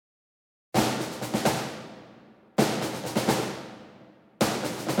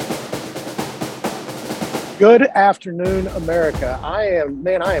Good afternoon, America. I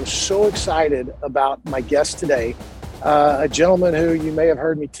am so excited about my guest today. A gentleman who you may have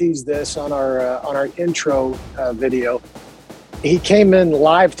heard me tease this on our intro video. He came in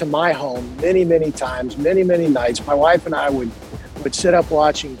live to my home many times, many nights. My wife and I would sit up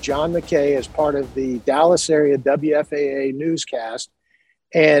watching John McKay as part of the Dallas area WFAA newscast.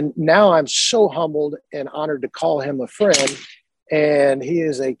 And now I'm so humbled and honored to call him a friend. And he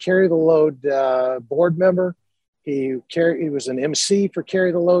is a Carry the Load board member. He was an MC for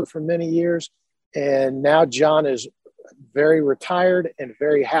Carry the Load for many years. And now John is very retired and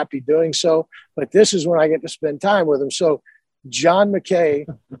very happy doing so. But this is when I get to spend time with him. So John McKay,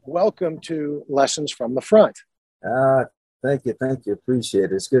 welcome to Lessons from the Front. Thank you.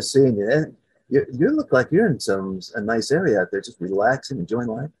 Appreciate it. It's good seeing you. And you look like you're in a nice area out there, just relaxing, enjoying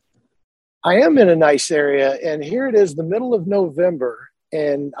life. I am in a nice area, and here it is, the middle of November,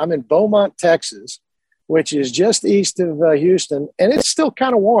 and I'm in Beaumont, Texas, which is just east of Houston, and it's still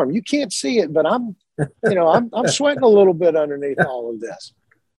kind of warm. You can't see it, but I'm sweating a little bit underneath all of this.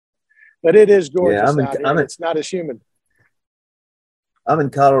 But it is gorgeous out here. It's not as humid. I'm in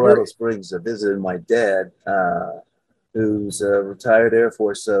Colorado Springs visiting my dad, who's a retired Air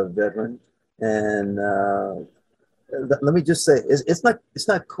Force veteran, and let me just say, it's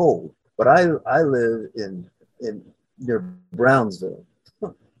not cold. But I live in near Brownsville.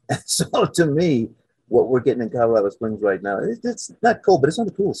 So to me, what we're getting in Colorado Springs right now, it's not cold, but it's on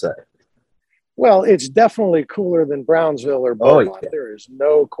the cool side. Well, it's definitely cooler than Brownsville or Beaumont. Yeah. There is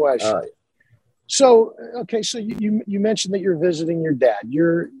no question. Yeah. So, okay, so you mentioned that you're visiting your dad.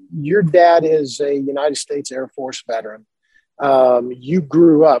 Your dad is a United States Air Force veteran. You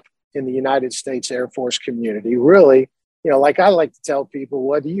grew up in the United States Air Force community, really. You know, like I like to tell people,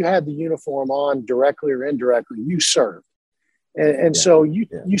 whether you had the uniform on directly or indirectly, you served. And so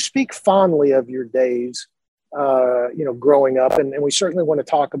you speak fondly of your days, growing up. And we certainly want to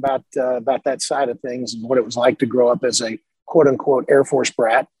talk about that side of things and what it was like to grow up as a quote unquote Air Force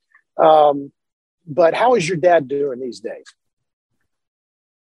brat. But how is your dad doing these days?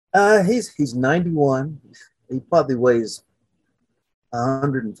 He's 91. He probably weighs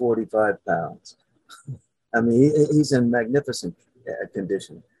 145 pounds. I mean, he's in magnificent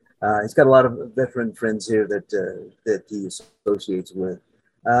condition. He's got a lot of veteran friends here that he associates with.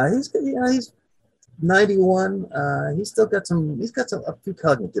 He's 91. He's got a few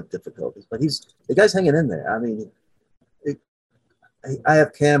cognitive difficulties, but the guy's hanging in there. I mean, I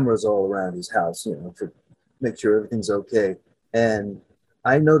have cameras all around his house, to make sure everything's okay. And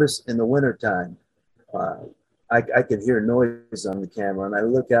I notice in the wintertime, I can hear noise on the camera, and I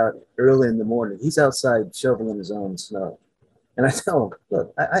look out early in the morning. He's outside shoveling his own snow. And I tell him,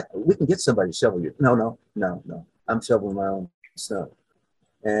 look, we can get somebody to shovel you. No. I'm shoveling my own snow.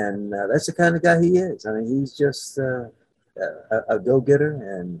 And that's the kind of guy he is. I mean, he's just a go-getter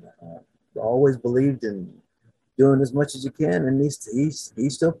and always believed in doing as much as you can. And he's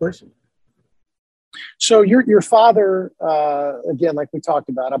still pushing. So your father, again, like we talked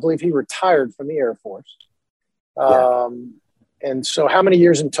about, I believe he retired from the Air Force. And so how many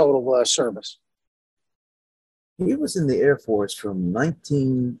years in total service? He was in the Air Force from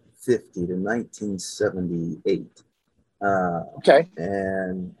 1950 to 1978. Okay.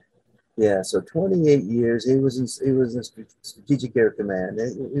 And so 28 years. He was in Strategic Air Command.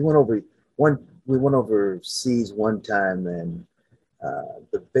 We went overseas one time, and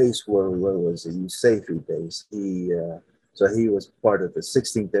the base where we were was a USAFE base. So he was part of the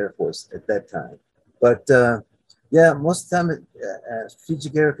 16th Air Force at that time. But most of the time at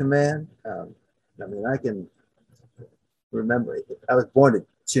Strategic Air Command, I mean, I can remember, I was born at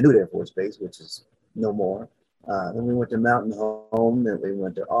Chanute Air Force Base, which is no more. Then we went to Mountain Home, then we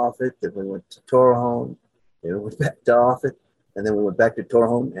went to Offutt, then we went to Torrejon, then we went back to Offutt, and then we went back to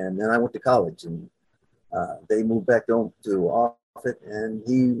Torrejon, and then I went to college, and they moved back home to Offutt, and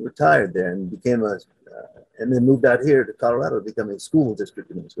he retired there and became and then moved out here to Colorado to become a school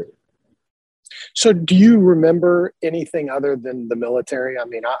district administrator. So do you remember anything other than the military? I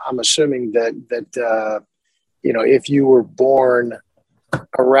mean, I'm assuming that if you were born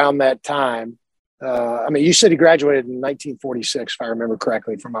around that time, I mean, you said he graduated in 1946, if I remember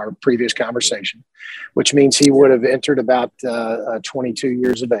correctly from our previous conversation, which means he would have entered about 22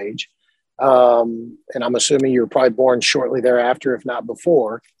 years of age. And I'm assuming you were probably born shortly thereafter, if not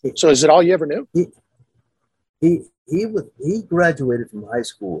before. So is it all you ever knew? He graduated from high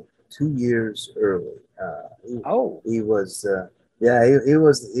school 2 years early. He was the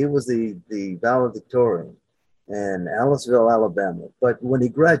valedictorian in Aliceville, Alabama. But when he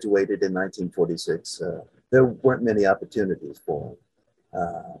graduated in 1946, there weren't many opportunities for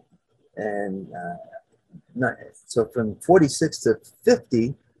him. so from 46 to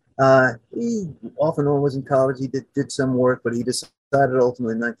 50, he off and on was in college. He did some work, but he decided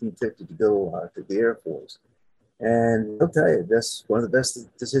ultimately in 1950 to go to the Air Force. And I'll tell you, that's one of the best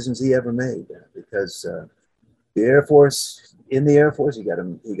decisions he ever made, because the Air Force, in the Air Force, he got a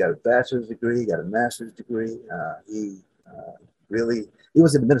bachelor's degree, he got a master's degree. He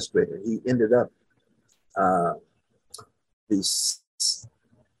was an administrator. He ended up he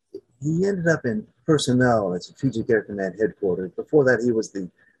ended up in personnel at Strategic Air Command headquarters. Before that, he was the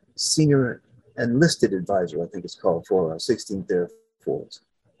senior enlisted advisor, I think it's called, for 16th Air Force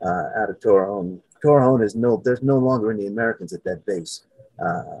out of Torrejon. Torrejon there's no longer any Americans at that base.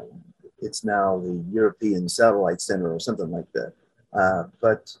 It's now the European Satellite Center or something like that.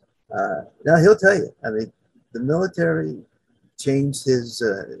 But now he'll tell you, I mean, the military changed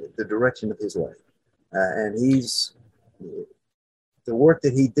the direction of his life. And the work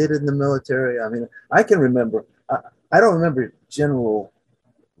that he did in the military, I mean, I can remember, I don't remember General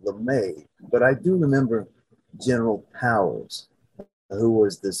LeMay, but I do remember General Powers, who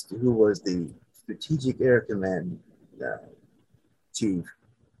was the Strategic Air Command chief.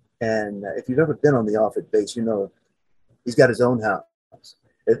 And if you've ever been on the Offutt base, you know he's got his own house.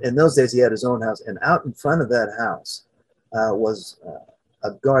 In those days, he had his own house, and out in front of that house was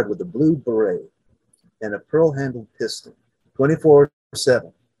a guard with a blue beret and a pearl-handled pistol,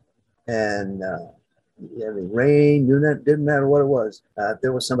 24/7. And I mean, rain, didn't matter what it was.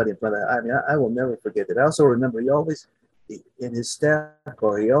 There was somebody in front of that. I mean, I will never forget that. I also remember in his staff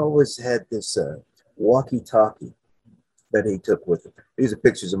car, he always had this walkie-talkie that he took with him. These are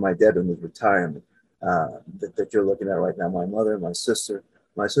pictures of my dad in his retirement that you're looking at right now. My mother, my sister.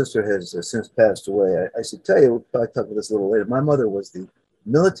 My sister has since passed away. I should tell you, we'll probably talk about this a little later. My mother was the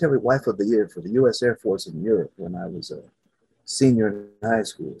military wife of the year for the U.S. Air Force in Europe when I was a senior in high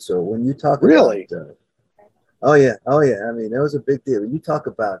school. So when you talk really, about, oh yeah. I mean, that was a big deal. When you talk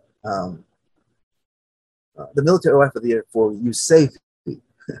about the military wife of the year for USAFE.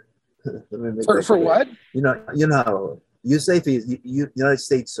 for what? You know how USAFE is United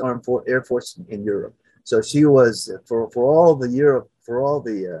States Armed Air Force in Europe. So she was for all the Europe, for all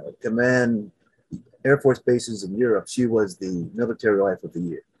the command Air Force bases in Europe, she was the military wife of the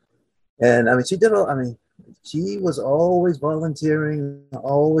year. And I mean, she was always volunteering,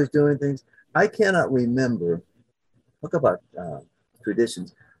 always doing things. I cannot remember, talk about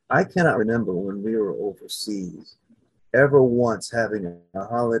traditions. I cannot remember when we were overseas ever once having a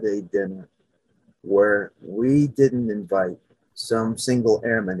holiday dinner where we didn't invite some single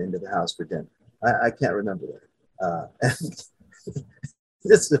airman into the house for dinner. I can't remember that.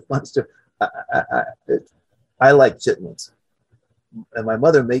 This is a fun story. I like chitlins, and my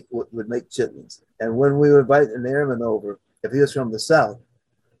mother would make chitlins. And when we would invite an airman over, if he was from the South,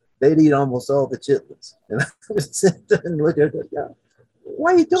 they'd eat almost all the chitlins. And I would sit there and look at her, go,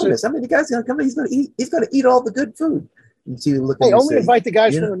 why are you doing this? I mean, the guy's going to come in, he's going to eat all the good food. And she would look at me and say, invite the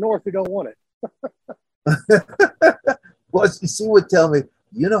guys from the North who don't want it. Well, she would tell me,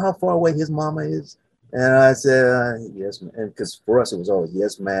 you know how far away his mama is? And I said, yes, and because for us it was always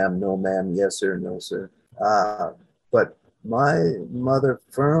yes, ma'am, no, ma'am, yes, sir, no, sir. But my mother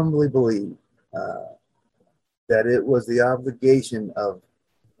firmly believed that it was the obligation of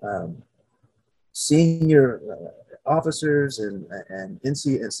senior officers and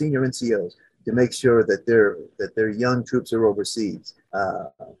senior NCOs to make sure that their young troops are overseas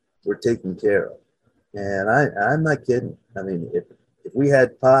were taken care of. And I'm not kidding. I mean, if we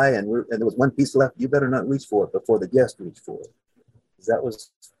had pie and there was one piece left, you better not reach for it before the guest reached for it. That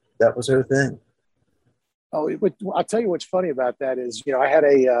was her thing. Oh, I'll tell you what's funny about that is, I had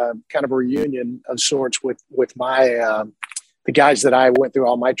a kind of a reunion of sorts with my the guys that I went through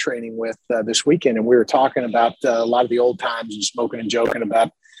all my training with this weekend, and we were talking about a lot of the old times and smoking and joking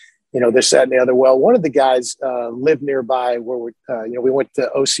about this, that, and the other. Well, one of the guys lived nearby where we went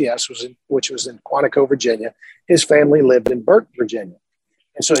to OCS, which was in Quantico, Virginia. His family lived in Burton, Virginia,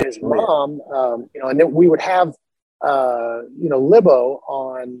 and so his mom, and then we would have, Libo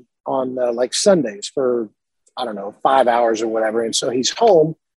on like Sundays for 5 hours or whatever. And so he's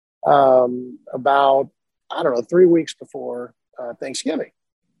home about 3 weeks before Thanksgiving,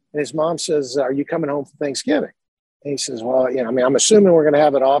 and his mom says, "Are you coming home for Thanksgiving?" And he says, "Well, I'm assuming we're going to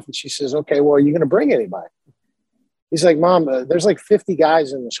have it off." And she says, "Okay, well, are you going to bring anybody?" He's like, "Mom, there's like 50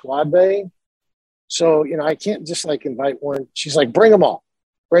 guys in the squad bay. So, I can't just like invite one." She's like, "Bring them all.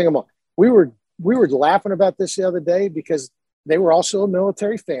 Bring them all." We were laughing about this the other day because they were also a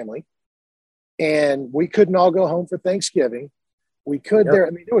military family and we couldn't all go home for Thanksgiving. We could there. I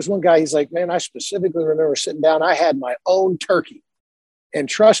mean, there was one guy, he's like, "Man, I specifically remember sitting down. I had my own turkey." And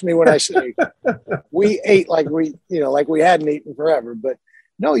trust me when I say we ate like like we hadn't eaten forever. But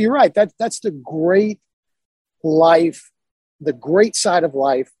no, you're right. That's the great life, the great side of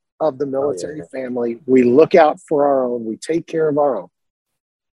life of the military family. We look out for our own. We take care of our own.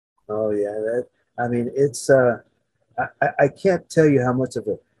 Oh yeah, I mean, it's I can't tell you how much of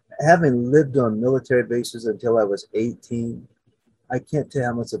it. Having lived on military bases until I was 18, I can't tell you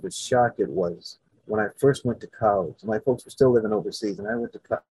how much of a shock it was when I first went to college. My folks were still living overseas, and I went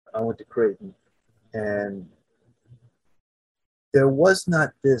to Creighton, and there was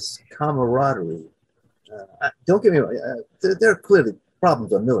not this camaraderie. Don't get me wrong. There are clearly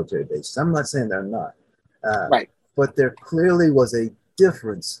problems on military bases. I'm not saying there are not. Right. But there clearly was a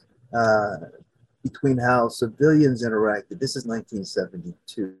difference between how civilians interacted. This is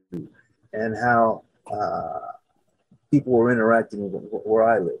 1972, and how people were interacting where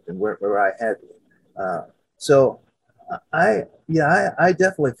I lived and where I had lived. So I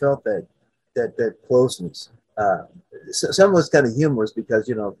definitely felt that closeness. Some was kind of humorous because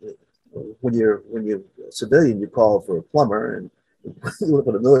when you're a civilian, you call for a plumber, and you live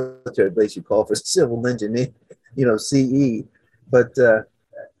on a military base, you call for civil engineer, CE. But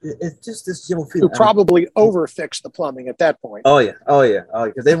it's just this general feeling. Who probably overfixed the plumbing at that point. Oh yeah,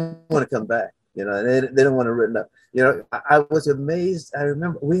 because they didn't want to come back. They didn't want to written up. I was amazed. I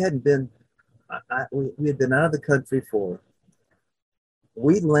remember we hadn't been. We had been out of the country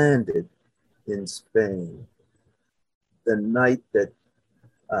we landed in Spain the night that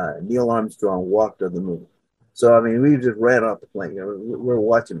Neil Armstrong walked on the moon. So, I mean, we just ran off the plane. We're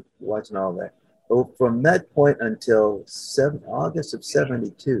watching all that. But from that point until August of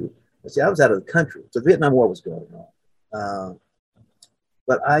 72, see, I was out of the country. So the Vietnam War was going on.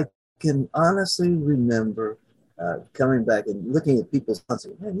 But I can honestly remember coming back and looking at people's lawns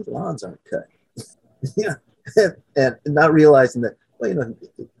and saying, man, these lawns aren't cut. and not realizing that,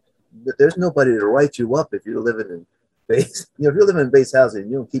 there's nobody to write you up if you're living in base. If you're living in base housing,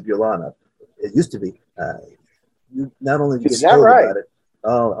 you don't keep your lawn up. It used to be. You not only get told about it.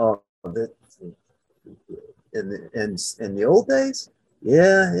 In the old days,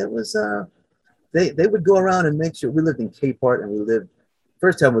 yeah, it was. They would go around and make sure. We lived in Capehart, and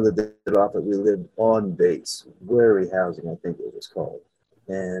first time we lived it off it, we lived on base, Wary housing, I think it was called,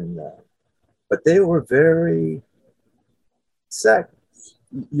 and but they were very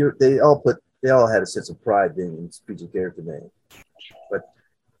They all had a sense of pride being in Strategic Air Command, but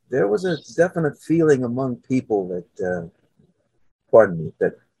there was a definite feeling among people that,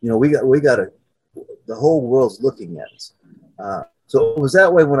 that the whole world's looking at us. So it was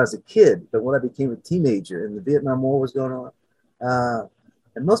that way when I was a kid, but when I became a teenager and the Vietnam War was going on,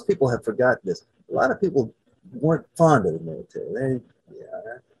 and most people have forgotten this. A lot of people weren't fond of the military. They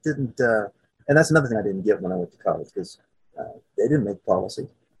didn't, and that's another thing I didn't get when I went to college, because they didn't make policy.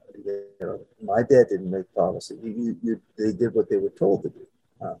 My dad didn't make policy. They did what they were told to do.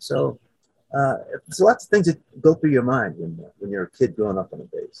 So there's lots of things that go through your mind when you're a kid growing up on a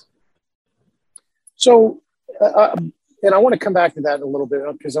base. So, and I want to come back to that in a little bit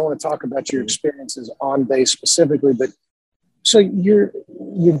because I want to talk about your experiences on base specifically. But so your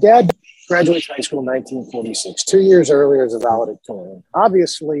dad graduated high school in 1946, 2 years earlier as a valedictorian.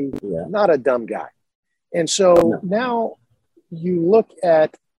 Obviously, not a dumb guy. And so now you look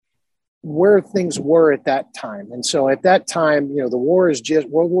at where things were at that time. And so at that time, the war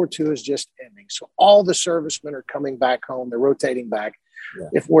World War II is just ending. So all the servicemen are coming back home. They're rotating back.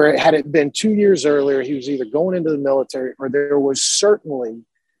 Yeah. Had it been 2 years earlier, he was either going into the military or there was certainly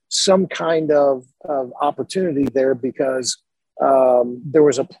some kind of opportunity there because there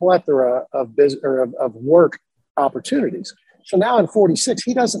was a plethora of work opportunities. So now in 46,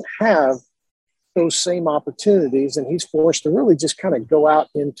 he doesn't have those same opportunities, and he's forced to really just kind of go out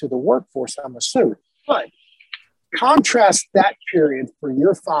into the workforce, I'm assuming. But contrast that period for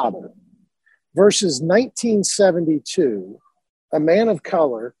your father versus 1972, a man of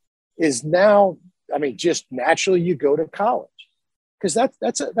color is now, just naturally you go to college, because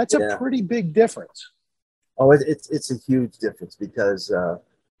that's a pretty big difference. Oh, it's a huge difference because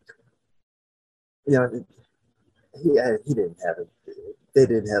he didn't have it. They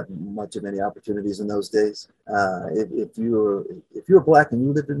didn't have much of any opportunities in those days. If you were black and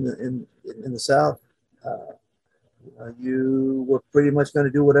you lived in the South, you were pretty much going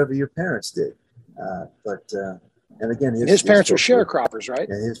to do whatever your parents did. And again, his parents were sharecroppers, right?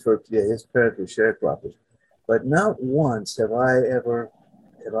 And his parents were sharecroppers. But not once have I ever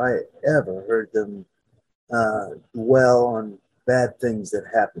heard them dwell on bad things that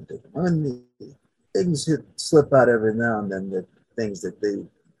happened to them. Things slip out every now and then, that things that they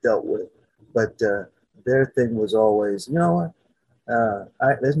dealt with, but their thing was always, you know what,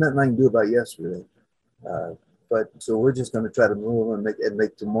 there's nothing I can do about yesterday. But so we're just going to try to move and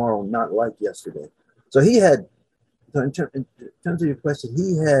make tomorrow not like yesterday. So he had, in terms of your question,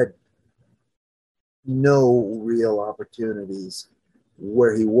 he had no real opportunities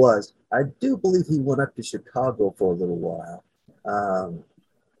where he was. I do believe he went up to Chicago for a little while,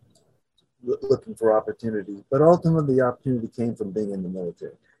 looking for opportunity. But ultimately, the opportunity came from being in the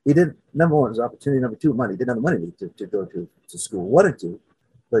military. He didn't, number one, was opportunity. Number two, money. He didn't have the money to go to school. Wanted to,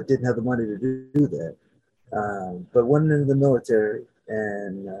 but didn't have the money to do that. But went into the military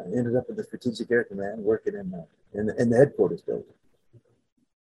and ended up in the Strategic Air Command, working in the headquarters building.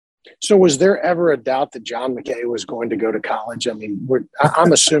 So was there ever a doubt that John McKay was going to go to college? I mean,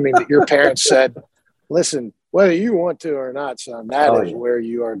 I'm assuming that your parents said, listen, whether you want to or not, son, that is where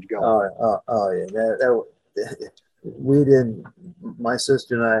you are going. Yeah. We didn't, my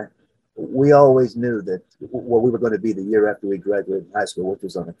sister and I, we always knew that what we were going to be the year after we graduated high school, which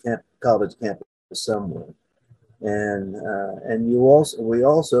was on a college campus somewhere. And we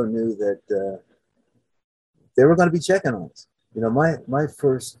also knew that they were going to be checking on us. You know, my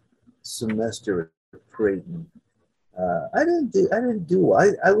first semester at Creighton, I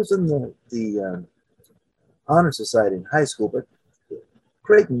was in the honor society in high school, but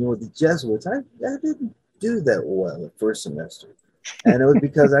Creighton, with the Jesuits, I didn't do that well the first semester, and it was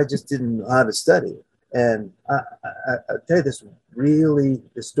because I just didn't know how to study. And I'll tell you this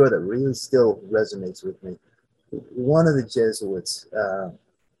story that really still resonates with me. One of the Jesuits,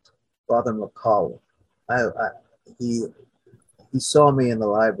 Father McCullough, he saw me in the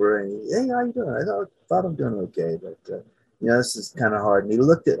library and hey, how you doing? I thought I'm doing okay, but this is kind of hard. And I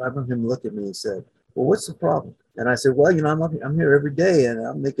remember him look at me and said, well, what's the problem? And I said, well, I'm here every day and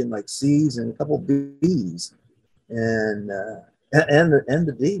I'm making like C's and a couple B's and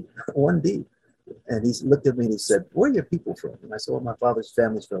the D, one D. And he looked at me and he said, where are your people from? And I said, well, my father's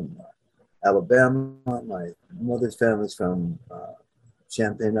family's from Alabama. My mother's family's from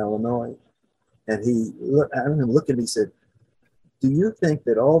Champaign, Illinois. And I remember him looking at me and said, do you think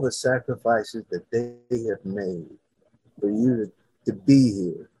that all the sacrifices that they have made for you to be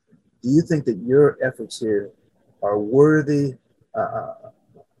here, do you think that your efforts here are worthy?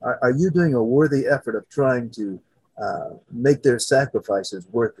 Are you doing a worthy effort of trying to make their sacrifices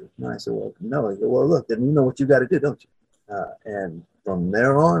worth it? And I said, well, no. He said, well, look, then you know what you got to do, don't you? And from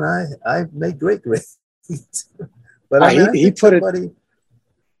there on, I made great grades. But he put it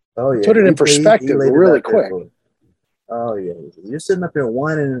in perspective really quick. Oh, yeah. You're sitting up here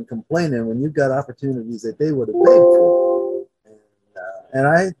whining and complaining when you've got opportunities that they would have paid for. And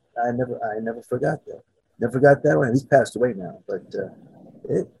I never forgot that. Never forgot that one. He's passed away now. But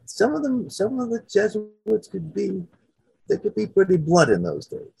some of the Jesuits could be pretty blunt in those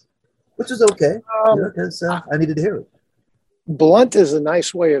days, which is okay, because I needed to hear it. Blunt is a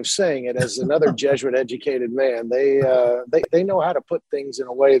nice way of saying it. As another Jesuit educated man, they know how to put things in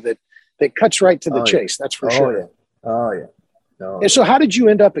a way that cuts right to the chase. That's for sure. Yeah. Oh yeah. And so how did you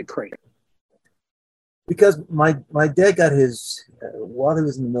end up at Creighton? Because my dad got his, while he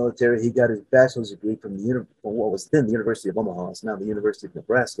was in the military, he got his bachelor's degree from what was then the University of Omaha. It's now the University of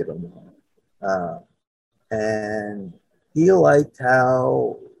Nebraska at Omaha. And he liked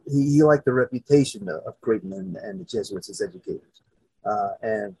he liked the reputation of Creighton and the Jesuits as educators.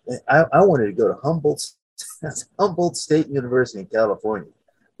 And I wanted to go to Humboldt State University in California.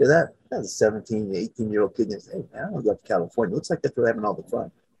 That was a 17, 18-year-old kid and said, hey, man, I want to go to California. Looks like that's where they're having all the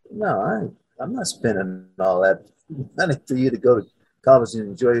fun. No, I'm not spending all that money for you to go to college and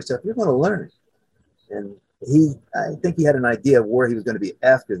enjoy yourself. You're going to learn. And I think he had an idea of where he was going to be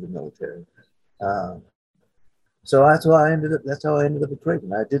after the military. So that's how I ended up at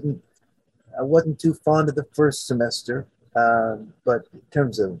Creighton. I wasn't too fond of the first semester, but in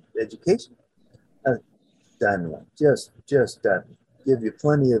terms of education, done well. Just done. Give you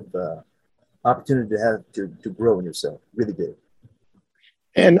plenty of opportunity to grow in yourself. Really did.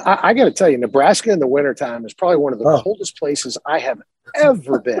 And I got to tell you, Nebraska in the wintertime is probably one of the coldest places I have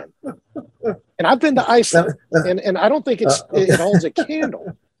ever been. And I've been to Iceland, and I don't think it holds a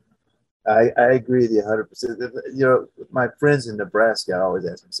candle. I agree with you 100%. My friends in Nebraska always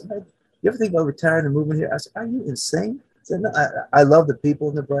ask me, hey, you ever think about retiring and moving here? I said, are you insane? I said, no, I love the people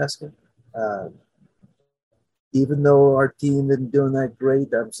in Nebraska. Even though our team isn't doing that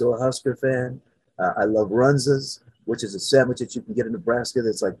great, I'm still a Husker fan. I love Runzas, which is a sandwich that you can get in Nebraska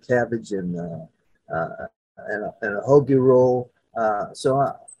that's like cabbage and a hoagie roll.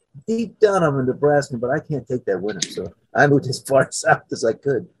 So deep down, I'm a Nebraskan, but I can't take that winter. So I moved as far south as I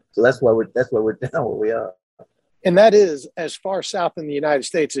could. So that's why we're down where we are. And that is as far south in the United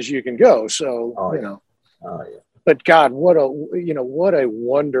States as you can go. So, Oh, yeah. but God, what a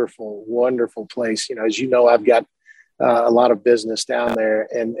wonderful, wonderful place. As you know, I've got a lot of business down there,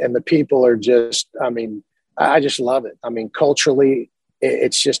 and the people are just, I mean, I just love it. I mean, culturally,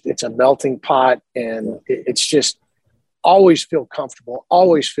 it's a melting pot, and it's just always feel comfortable,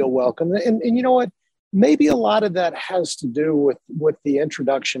 always feel welcome. And you know what? Maybe a lot of that has to do with the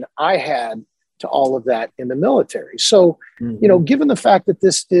introduction I had to all of that in the military. So, given the fact that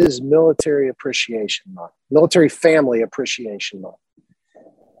this is Military Appreciation Month, Military Family Appreciation Month,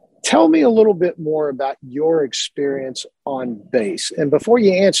 tell me a little bit more about your experience on base. And before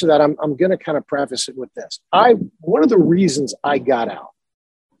you answer that, I'm going to kind of preface it with this. One of the reasons I got out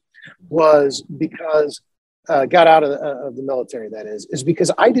was because got out of the military, that is because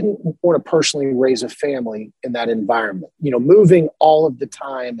I didn't want to personally raise a family in that environment, moving all of the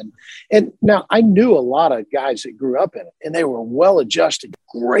time. And now I knew a lot of guys that grew up in it, and they were well-adjusted,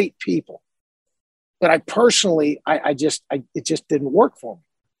 great people. But I personally, it just didn't work for me.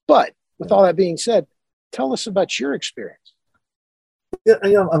 But with all that being said, tell us about your experience. Yeah,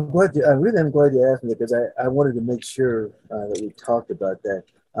 I'm glad I really am glad you asked me, because I wanted to make sure that we talked about that.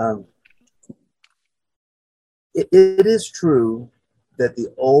 It is true that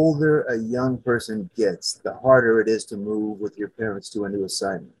the older a young person gets, the harder it is to move with your parents to a new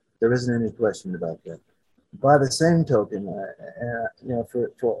assignment. There isn't any question about that. By the same token,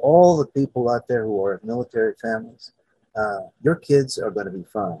 for all the people out there who are military families, your kids are going to be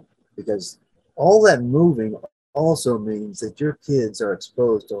fine, because all that moving also means that your kids are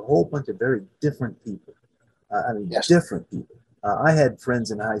exposed to a whole bunch of very different people. Yes. Different people. I had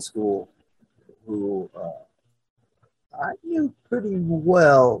friends in high school who I knew pretty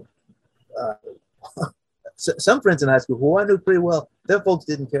well. Some friends in high school who I knew pretty well, their folks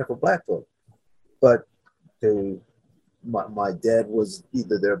didn't care for black folks, but my dad was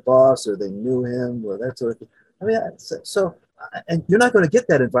either their boss or they knew him or that sort of thing. And you're not going to get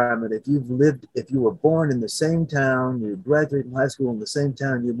that environment if you were born in the same town, you graduated from high school in the same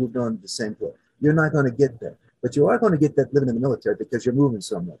town, you moved on to the same place. You're not going to get that. But you are going to get that living in the military, because you're moving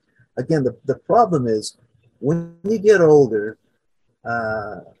so much. Again, the problem is when you get older,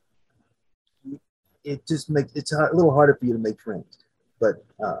 it's a little harder for you to make friends. But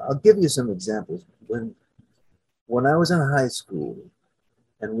I'll give you some examples. When I was in high school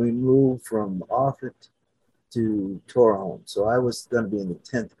and we moved from Offutt to Torrejon, so I was going to be in the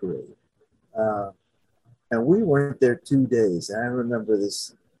 10th grade. And we weren't there 2 days. I remember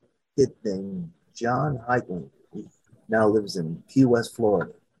this kid named John Heitling. He now lives in Key West,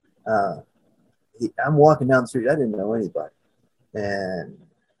 Florida. I'm walking down the street. I didn't know anybody. And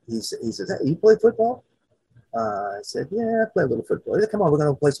he says, "Hey, you play football?" I said, "Yeah, I play a little football." He said, "Come on, we're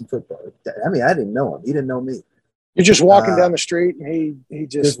going to play some football." I mean, I didn't know him. He didn't know me. You're just walking down the street, and he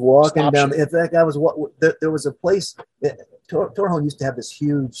just walking down. You. In fact, there was a place. Torrejon used to have this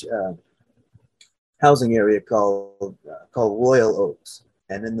huge housing area called Royal Oaks,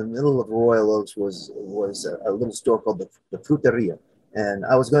 and in the middle of Royal Oaks was a little store called the Fruteria, and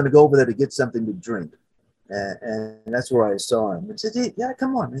I was going to go over there to get something to drink, and that's where I saw him. And said, "Hey, yeah,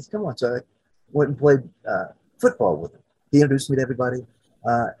 come on." So I went and played football with him. He introduced me to everybody,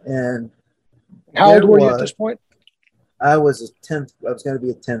 and how old were you at this point? I was I was going to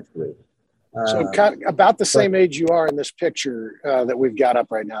be a 10th grade. So kind of about the same age you are in this picture that we've got up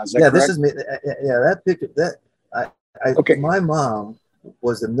right now. Is that correct? This is me. Yeah, that picture. Okay. My mom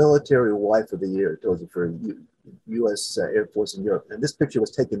was the military wife of the year, I told you, for U.S. Air Force in Europe. And this picture was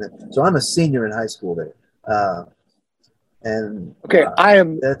taken. So I'm a senior in high school there. I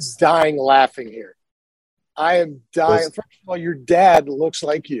am dying laughing here. I am dying. First of all, your dad looks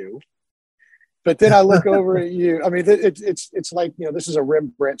like you. But then I look over at you. I mean, it's like, this is a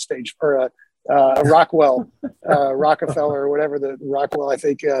Rembrandt stage, or a Rockwell, Rockefeller, or whatever, the Rockwell, I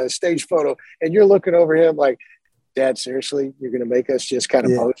think, stage photo. And you're looking over him like, "Dad, seriously, you're going to make us just kind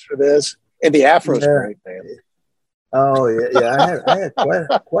of pose for this?" And the afro's great, man. Oh yeah. I had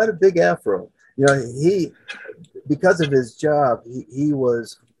quite a big afro. He, because of his job, he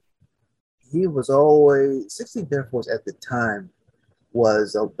was always 16th Air Force at the time.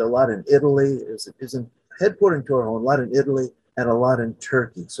 Was a lot in Italy. It was in headquartered in Torrejon, a lot in Italy and a lot in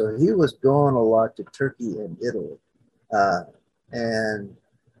Turkey. So he was going a lot to Turkey and Italy, and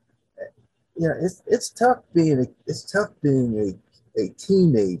it's tough being a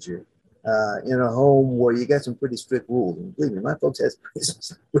teenager in a home where you got some pretty strict rules. And believe me, my folks had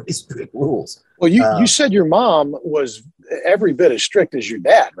pretty strict rules. Well, you said your mom was every bit as strict as your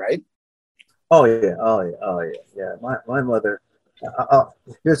dad, right? Oh yeah. My mother.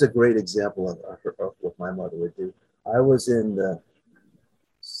 Here's a great example of what my mother would do. I was in the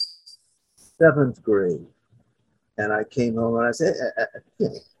 7th grade, And I came home and I said, you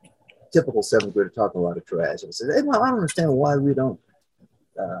know, typical seventh grader talking a lot of trash. I said, hey, well, I don't understand why we don't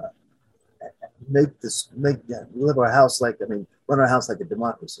uh, live our house like, I mean, run our house like a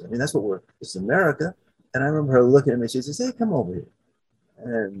democracy. I mean, that's what it's America. And I remember her looking at me, she says, hey, come over here.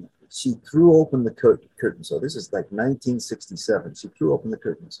 And she threw open the curtain. So this is like 1967. She threw open the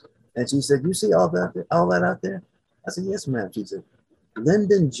curtains. And she said, you see all that out there? I said, yes, ma'am. She said,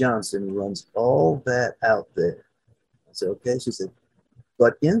 Lyndon Johnson runs all that out there. I said, okay. She said,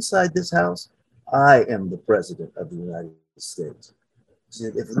 but inside this house, I am the president of the United States. She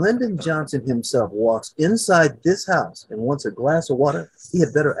said, if Lyndon Johnson himself walks inside this house and wants a glass of water, he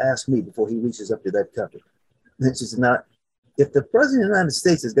had better ask me before he reaches up to that cupboard. And she said, now, if the president of the United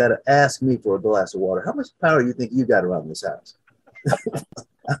States has got to ask me for a glass of water, how much power do you think you got around this house?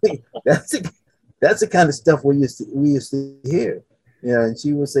 I mean, that's the kind of stuff we used to hear. Yeah, and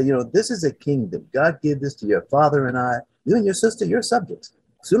she would say, you know, this is a kingdom. God gave this to your father and I. You and your sister, you're subjects.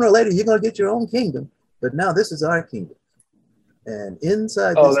 Sooner or later, you're going to get your own kingdom. But now this is our kingdom. And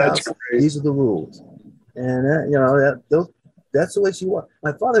inside this house, great. These are the rules. And, you know, that's the way she was.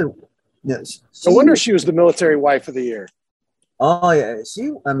 My father, you know, no wonder she was the military wife of the year. Oh, yeah. She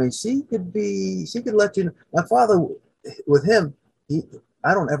could let you know. My father, with him,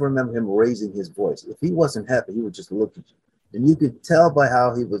 I don't ever remember him raising his voice. If he wasn't happy, he would just look at you. And you could tell by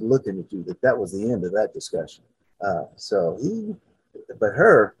how he was looking at you that was the end of that discussion. But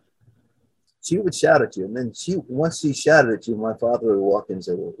she would shout at you. And then once she shouted at you, my father would walk in and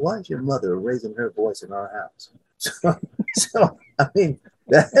say, well, why is your mother raising her voice in our house? So I mean,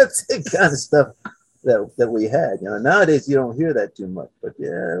 that's the kind of stuff that we had. You know, nowadays you don't hear that too much, but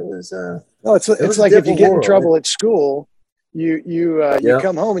yeah, it was. No, it's like if you get in trouble at school, you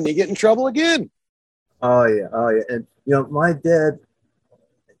come home and you get in trouble again. Oh yeah, and you know, my dad,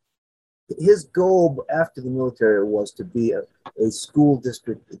 his goal after the military was to be a school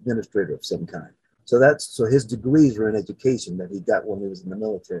district administrator of some kind. So his degrees were in education that he got when he was in the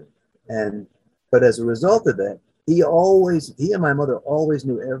military, but as a result of that, he and my mother always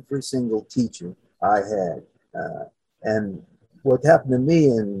knew every single teacher I had. And what happened to me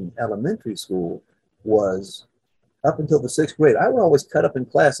in elementary school was up until the sixth grade, I would always cut up in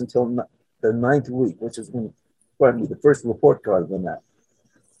class until the ninth week, which is when, the first report card went out.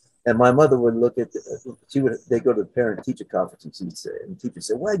 And my mother would look at, they go to the parent teacher conference and she'd say, and the teacher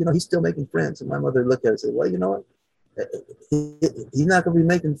said, well, you know, he's still making friends. And my mother would look at it and say, well, you know what? He's not going to be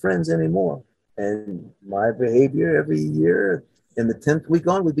making friends anymore. And my behavior every year in the 10th week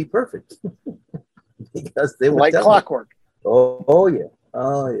on would be perfect. Because they were like clockwork. Oh yeah.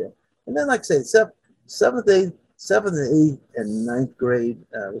 And then, like I say, seventh, eighth, and ninth grade,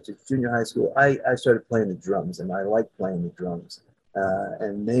 which is junior high school, I started playing the drums, and I liked playing the drums.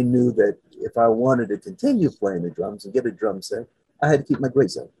 And they knew that if I wanted to continue playing the drums and get a drum set, I had to keep my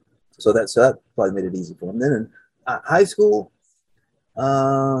grades up. So that probably made it easy for them. Then in high school,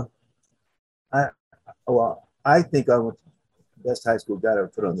 I think I went to the best high school God ever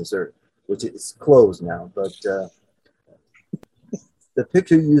put on this earth, which is closed now. But the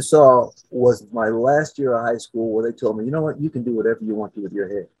picture you saw was my last year of high school, where they told me, you know what, you can do whatever you want to with your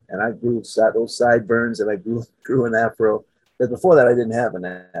hair. And I grew those sideburns, and I grew an afro. But before that, I didn't have an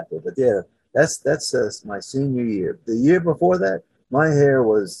afro. But yeah, that's my senior year. The year before that, my hair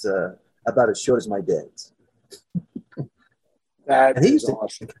was about as short as my dad's. That is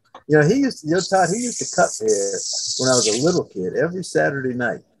awesome. You know, Todd, he used to cut hair when I was a little kid every Saturday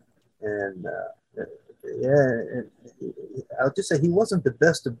night. And and I'll just say he wasn't the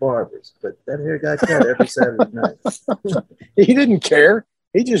best of barbers, but that hair got cut every Saturday night. He didn't care.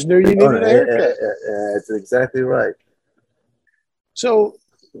 He just knew you needed a haircut. That's exactly right. So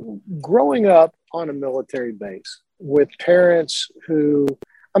growing up on a military base with parents who,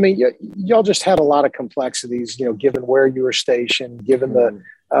 I mean, y'all just had a lot of complexities, you know, given where you were stationed, given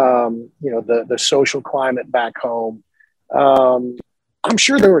the social climate back home. I'm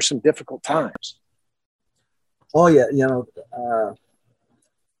sure there were some difficult times. Oh yeah, you know,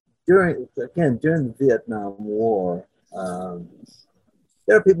 during the Vietnam War,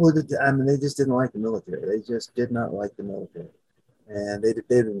 there are people who they just didn't like the military. They just did not like the military, and they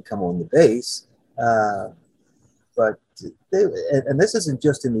didn't come on the base. But and this isn't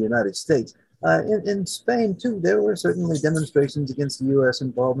just in the United States. In Spain too, there were certainly demonstrations against the U.S.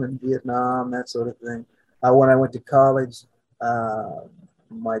 involvement in Vietnam, that sort of thing. When I went to college,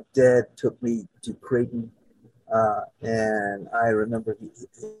 my dad took me to Creighton, and I remember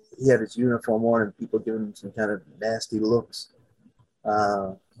he had his uniform on, and people giving him some kind of nasty looks.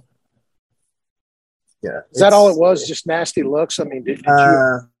 Is that all it was? Just nasty looks? I mean, did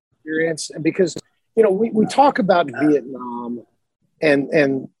you experience? And because We talk about Vietnam,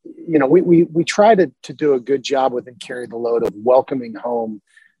 and we try to do a good job with and carry the load of welcoming home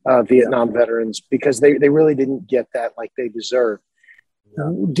Yeah, Vietnam veterans, because they really didn't get that like they deserve.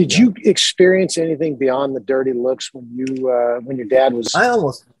 yeah, Did yeah. you experience anything beyond the dirty looks when your dad was? I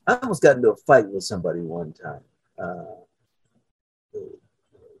almost got into a fight with somebody one time. Uh,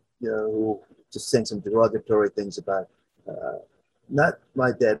 who just saying some derogatory things about not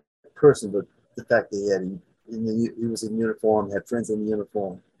my dad person, but the fact that he was in uniform, had friends in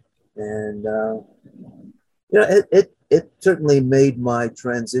uniform, and it certainly made my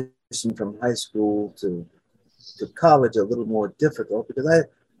transition from high school to college a little more difficult because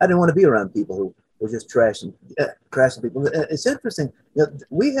I didn't want to be around people who were just trashing people. It's interesting.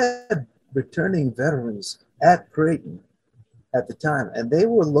 We had returning veterans at Creighton at the time, and they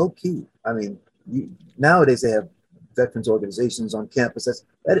were low key. I mean, nowadays they have veterans organizations on campus.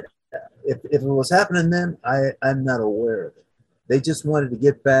 If it was happening then, I'm not aware of it. They just wanted to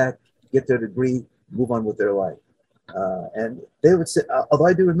get back, get their degree, move on with their life. And they would say, although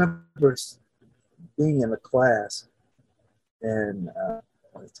I do remember being in a class, and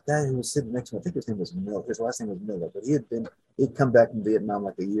the guy who was sitting next to me, I think his name was Miller. His last name was Miller, but he'd come back from Vietnam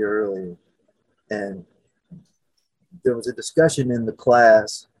like a year earlier, and there was a discussion in the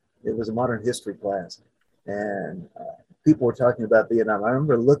class. It was a modern history class, and people were talking about Vietnam. I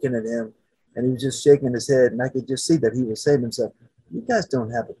remember looking at him, and he was just shaking his head, and I could just see that he was saying to himself, "You guys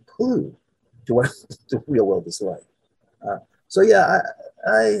don't have a clue to what the real world is like." So yeah,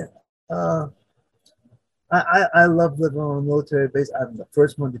 uh, I love living on a military base. I'm the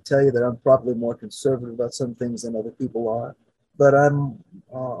first one to tell you that I'm probably more conservative about some things than other people are, but I'm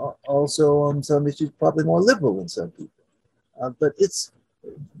also on some issues probably more liberal than some people. But it's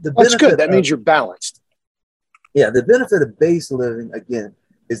the That's good. benefit That of means you're balanced. the benefit of base living again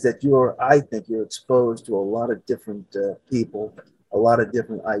is that I think you're exposed to a lot of different people, a lot of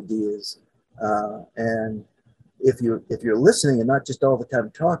different ideas, and if you're listening and not just all the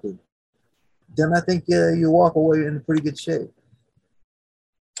time talking, then I think you walk away in pretty good shape.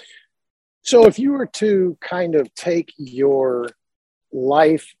 So, if you were to kind of take your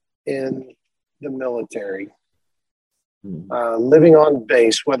life in the military, Hmm. living on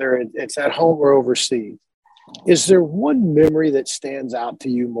base, whether it's at home or overseas, is there one memory that stands out to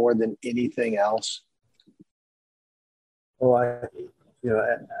you more than anything else? Oh, I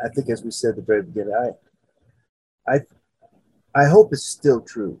think as we said at the very beginning, I, I hope it's still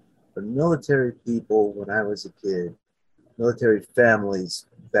true. But military people, when I was a kid, military families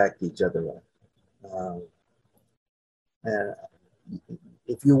backed each other up. Um, and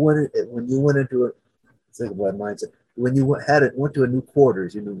if you went when you went into it, think of my mindset. When you went to a new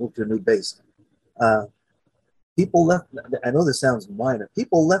quarters, moved to a new base. Uh, People left. I know this sounds minor.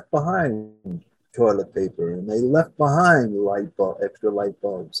 People left behind toilet paper, and they left behind extra light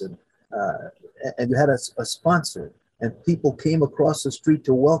bulbs, uh, and you had a sponsor, and people came across the street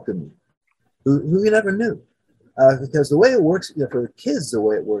to welcome you, who you never knew. Because the way it works, for the kids, the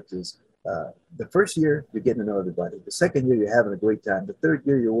way it works is the first year you're getting to know everybody. The second year you're having a great time. The third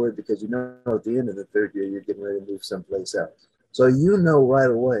year you're worried because at the end of the third year you're getting ready to move someplace else. So right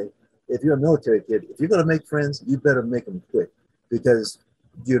away, if you're a military kid, if you're going to make friends, you better make them quick because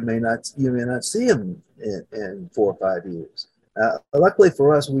you may not see them in 4 or 5 years. Luckily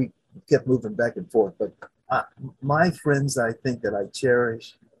for us, we kept moving back and forth. But my friends, I think that I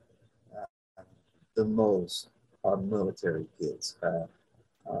cherish the most are military kids. Uh,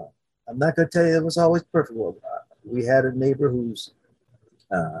 I'm not going to tell you it was always perfect. Well, we had a neighbor who's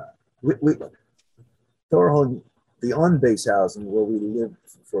uh, we Thorholm, the on-base housing where we lived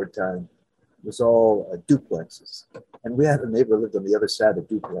for a time was all duplexes, and we had a neighbor who lived on the other side of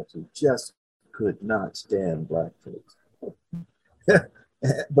the duplex who just could not stand black folks.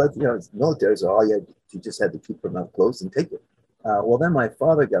 But it's military, so you just had to keep them up close and take it. Well, then my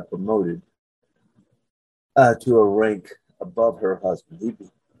father got promoted to a rank above her husband. He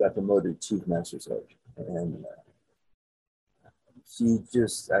got promoted to chief master sergeant, and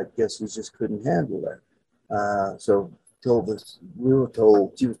I guess she just couldn't handle that. So she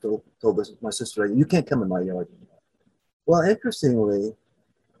was told this, my sister, you can't come in my yard anymore. Well, interestingly,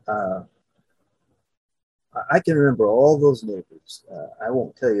 uh, I can remember all those neighbors. I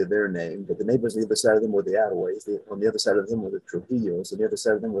won't tell you their name, but the neighbors on the other side of them were the Ataways. On the other side of them were the Trujillos. On the other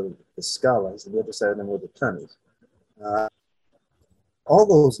side of them were the Scalas. And the other side of them were the Tunnys. All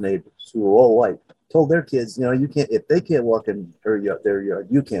those neighbors who were all white told their kids, you can't, if they can't walk in their yard,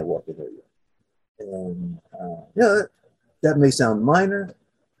 you can't walk in their yard. And that may sound minor,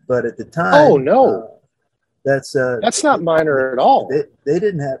 but at the Oh time, no, that's that's not minor at all. they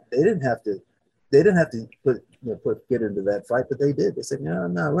didn't have to. they didn't have to get into that fight, but they did. They said, no,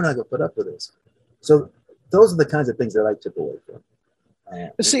 we're not going to put up with this. So those are the kinds of things that I took away from.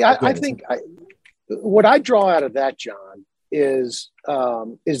 See, I think what I draw out of that, John, is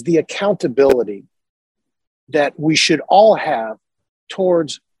the accountability that we should all have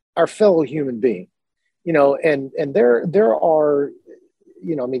towards our fellow human being. And there are,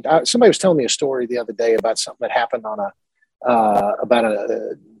 I mean, somebody was telling me a story the other day about something that happened on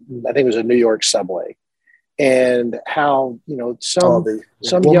I think it was a New York subway, and how some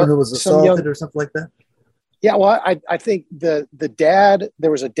woman who was assaulted or something like that. Yeah, well, I think the dad,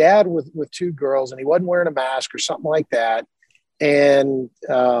 there was a dad with two girls, and he wasn't wearing a mask or something like that, and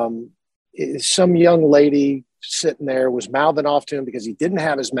some young lady sitting there was mouthing off to him because he didn't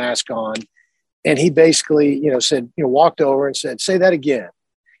have his mask on, and he basically said, walked over and said, "Say that again.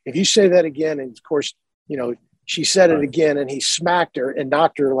 If you say that again," and of course she said it again, and he smacked her and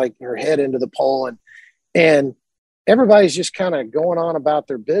knocked her like her head into the pole, and everybody's just kind of going on about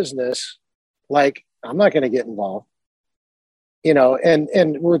their business, like, I'm not going to get involved,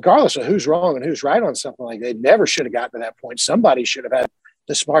 and regardless of who's wrong and who's right on something like that, they never should have gotten to that point. Somebody should have had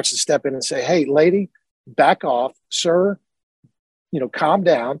the smarts to step in and say, "Hey, lady, back off, sir, calm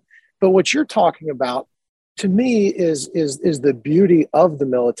down." But what you're talking about, to me, is the beauty of the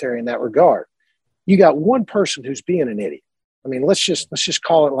military in that regard. You got one person who's being an idiot. I mean, let's just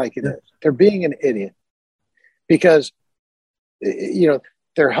call it like it is. They're being an idiot because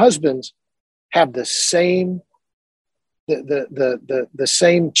their husbands have the same the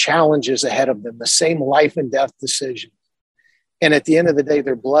same challenges ahead of them, the same life and death decisions. And at the end of the day,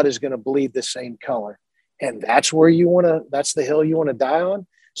 their blood is going to bleed the same color. And that's where that's the hill you want to die on.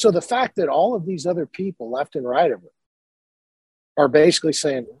 So the fact that all of these other people left and right of it are basically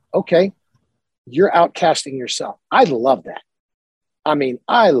saying, okay, you're outcasting yourself. I love that. I mean,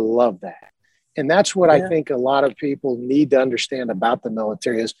 I love that. And that's what I think a lot of people need to understand about the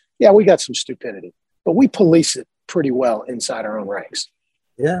military is, we got some stupidity, but we police it pretty well inside our own ranks.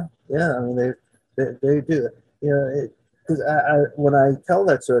 Yeah. I mean, they do. Because when I tell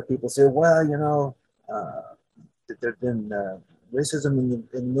that sort of people say, well, there's been racism in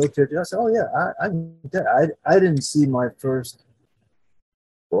the military. I say, oh yeah, I didn't see my first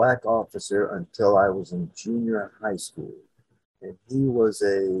black officer until I was in junior high school, and he was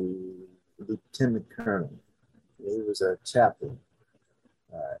a lieutenant colonel. He was a chaplain,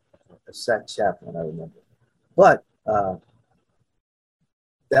 a SAC chaplain, I remember. But that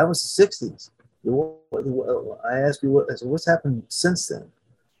was the 60s. I asked you, what's happened since then?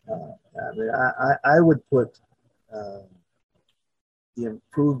 I mean, I would put the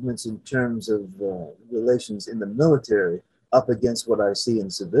improvements in terms of relations in the military up against what I see in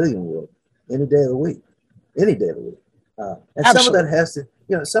the civilian world any day of the week. And Absolutely.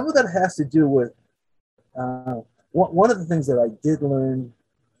 some of that has to do with one of the things that I did learn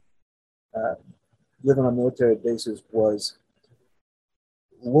living on military bases was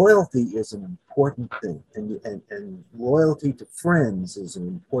loyalty is an important thing, and loyalty to friends is an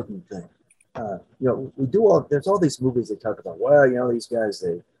important thing. There's all these movies that talk about, these guys,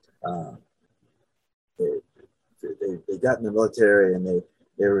 they got in the military and they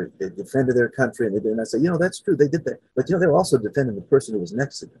defended their country, and they did. And I say, that's true, they did that, but they were also defending the person who was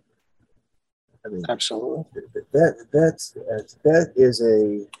next to them. I mean, absolutely. That is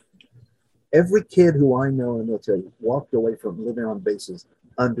every kid who I know in the military walked away from living on bases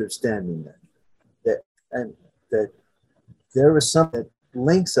understanding that there is something that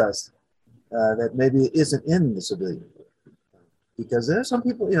links us that maybe isn't in the civilian world. Because there are some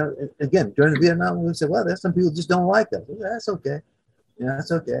people, again, during the Vietnam War, we said, well, there's some people who just don't like us. Well, that's okay.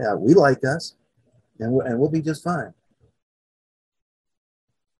 That's okay. We like us, and we'll be just fine.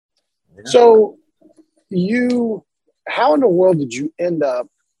 So how in the world did you end up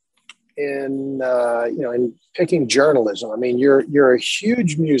in picking journalism? I mean, you're a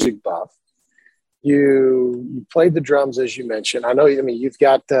huge music buff. You played the drums, as you mentioned. I know. I mean, you've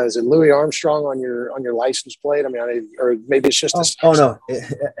got is it Louis Armstrong on your license plate? I mean, or maybe it's just no.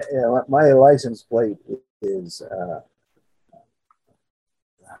 My license plate is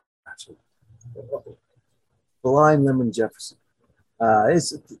Blind Lemon Jefferson.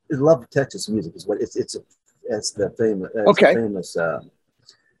 It's Love Texas Music is what it's the famous. Okay. Famous.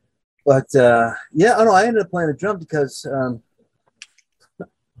 But I ended up playing the drum because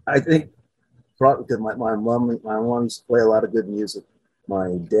I think probably because my mom used to play a lot of good music.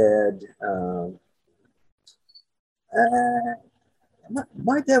 My dad,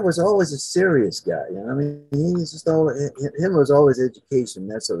 my dad was always a serious guy. I mean, he's just him was always education,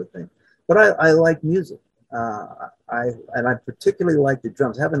 that sort of thing. But I like music. I particularly like the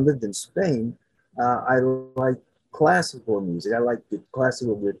drums. Having lived in Spain, I like classical music. I like the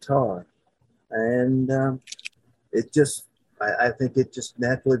classical guitar, and it just I think it just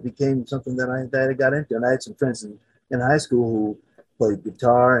naturally became something that I got into. And I had some friends in high school who played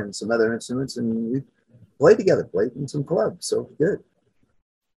guitar and some other instruments, and we played together, played in some clubs. So good.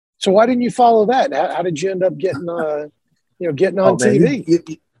 So why didn't you follow that? How did you end up getting getting on Oh man,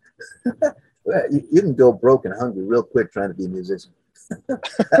 TV? you can go broke and hungry real quick trying to be a musician.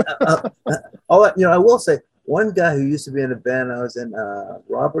 I will say one guy who used to be in a band I was in,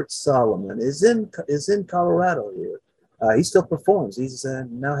 Robert Solomon, is in Colorado here. He still performs. He's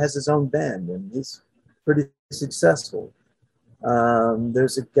now has his own band and he's pretty successful.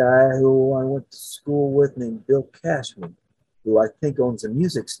 There's a guy who I went to school with named Bill Cashman, who I think owns a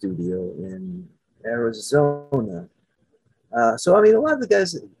music studio in Arizona. So I mean, a lot of the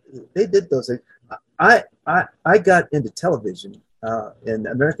guys they did those things. I got into television in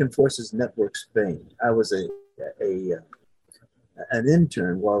American Forces Network Spain. I was a an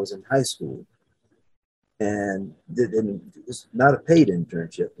intern while I was in high school, and it was not a paid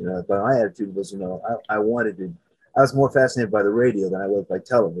internship. But my attitude was, I wanted to. I was more fascinated by the radio than I was by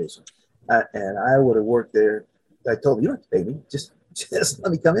television, and I would have worked there. I told them, you don't have to pay me, just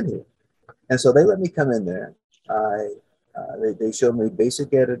let me come in here. And so they let me come in there. They showed me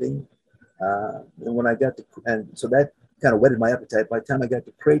basic editing. And when I got to, and so that kind of whetted my appetite. By the time I got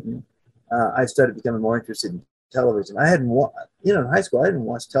to Creighton, I started becoming more interested in television. I hadn't, in high school, I didn't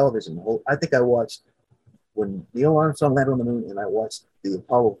watch television. I think I watched when Neil Armstrong landed on the moon, and I watched the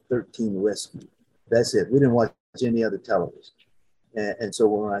Apollo 13 rescue. That's it. We didn't watch any other television. And so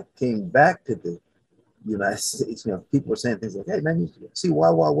when I came back to the United States, people were saying things like, "Hey man, you see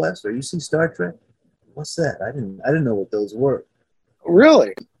Wild Wild West, or you see Star Trek? What's that?" I didn't know what those were.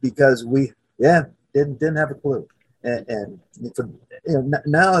 Really? Because we didn't have a clue. And for,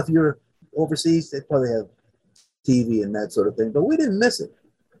 now if you're overseas, they probably have TV and that sort of thing, but we didn't miss it.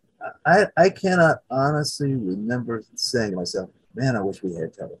 I cannot honestly remember saying to myself, "Man, I wish we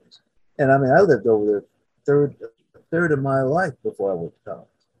had television." And I mean, I lived over there third of my life before I went to college.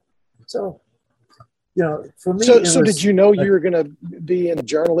 So, for me, so did you know you were going to be in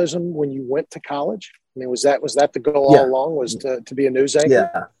journalism when you went to college? I mean, was that the goal all along, was to be a news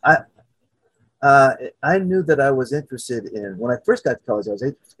anchor? Yeah, I knew that I was interested in, when I first got to college, I was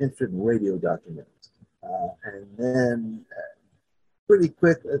interested in radio documentaries. And then pretty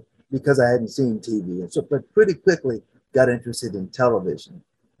quick, because I hadn't seen TV, but pretty quickly got interested in television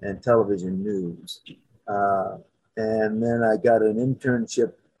and television news. And then I got an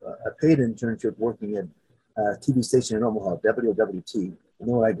internship, a paid internship working at a TV station in Omaha, WWT. And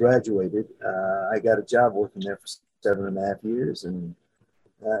then when I graduated, I got a job working there for 7.5 years and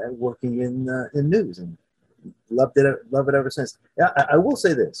working in news, and love it ever since. Yeah, I will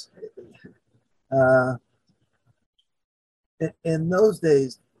say this. In those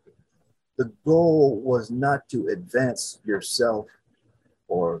days, the goal was not to advance yourself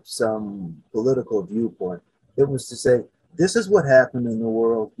or some political viewpoint. It was to say, this is what happened in the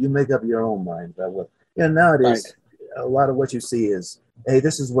world. You make up your own mind about what. Nowadays, right, a lot of what you see is, hey,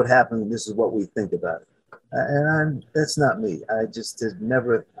 this is what happened, and this is what we think about it. And that's not me. I just have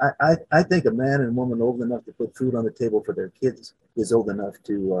never. I think a man and woman old enough to put food on the table for their kids is old enough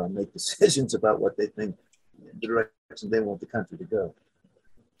to make decisions about what they think, the direction they want the country to go.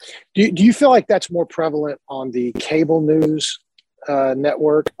 Do you feel like that's more prevalent on the cable news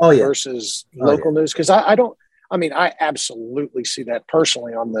network versus local news? Because I don't. I mean, I absolutely see that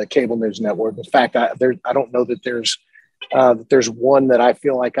personally on the cable news network. In fact, I don't know that there's one that I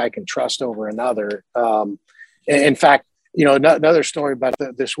feel like I can trust over another. In fact, another story about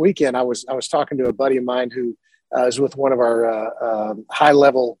this weekend, I was talking to a buddy of mine who is with one of our high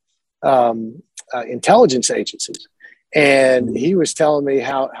level intelligence agencies. And he was telling me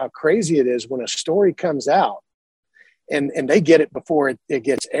how crazy it is when a story comes out and they get it before it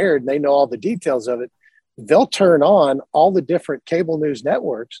gets aired and they know all the details of it. They'll turn on all the different cable news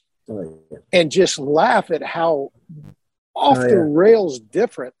networks and just laugh at how off the rails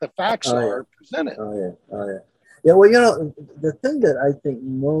different the facts are presented. Yeah, well, the thing that I think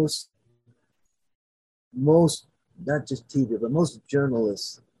most, not just TV, but most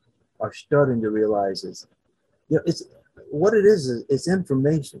journalists are starting to realize is, it's what it is. It's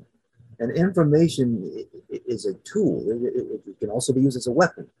information, and information is a tool. It can also be used as a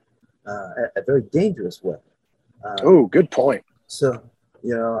weapon, a very dangerous weapon. Oh, good point. So,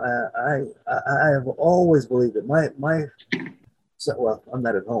 I have always believed that well, I'm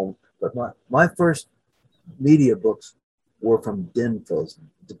not at home, but my first media books were from DINFOS,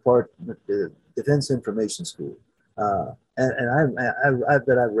 Defense Information School, and I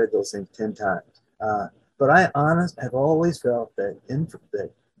bet I've read those things 10 times. But have always felt that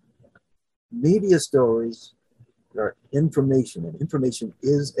that media stories are information, and information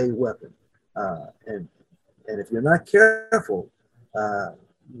is a weapon. And if you're not careful,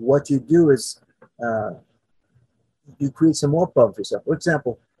 what you do is you create some more problems for yourself. For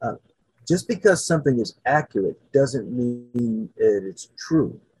example, just because something is accurate doesn't mean that it's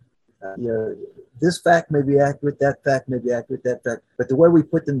true. This fact may be accurate, that fact may be accurate, that fact, but the way we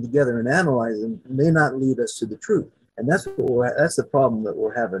put them together and analyze them may not lead us to the truth. And that's the problem that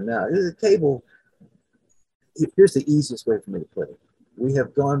we're having now. The cable, here's the easiest way for me to put it. We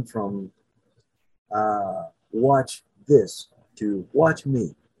have gone from watch this to watch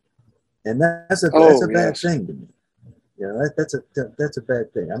me. And that's a bad thing to me. That's a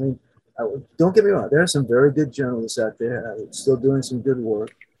bad thing. I mean, don't get me wrong. There are some very good journalists out there still doing some good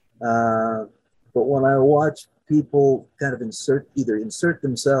work. But when I watch people kind of either insert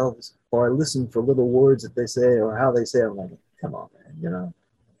themselves or I listen for little words that they say or how they say it, I'm like, come on, man,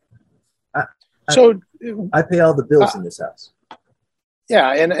 I pay all the bills in this house. Yeah,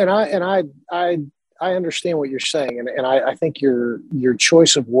 I understand what you're saying, and I think your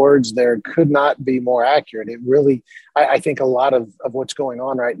choice of words there could not be more accurate. It really, I think a lot of what's going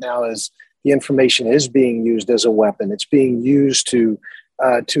on right now is the information is being used as a weapon. It's being used to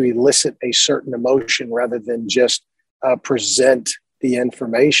elicit a certain emotion rather than just present the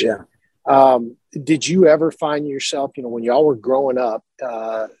information. Yeah. Did you ever find yourself, when y'all were growing up,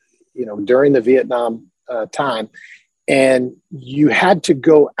 during the Vietnam time, and you had to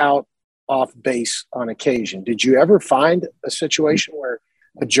go out off base on occasion? Did you ever find a situation where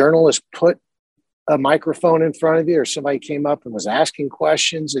a journalist put a microphone in front of you, or somebody came up and was asking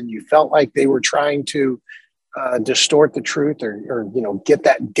questions and you felt like they were trying to distort the truth or get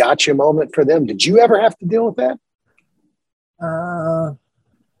that gotcha moment for them? Did you ever have to deal with that?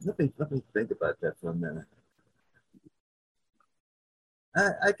 Let me think about that for a minute.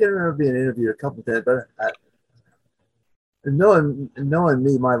 I can remember being interviewed a couple of times, but knowing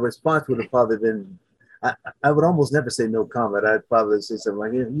me, my response would have probably been, I would almost never say no comment. I'd probably say something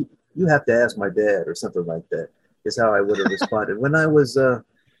like, you have to ask my dad or something like that, is how I would have responded. When I was I'm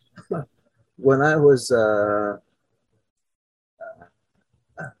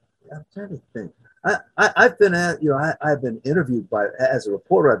trying to think. I've been interviewed as a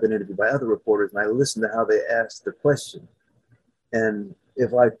reporter. I've been interviewed by other reporters, and I listen to how they ask the question. And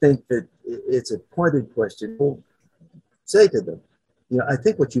if I think that it's a pointed question, well, say to them, I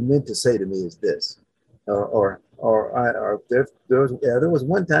think what you meant to say to me is this, there was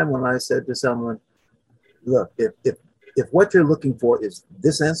one time when I said to someone, look, if what you're looking for is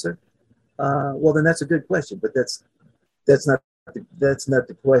this answer, well, then that's a good question, but that's not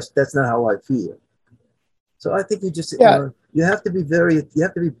the question. That's not how I feel. So I think you have to be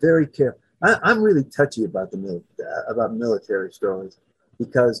very careful. I'm really touchy about about military stories,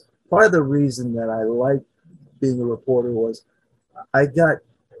 because part of the reason that I like being a reporter was I got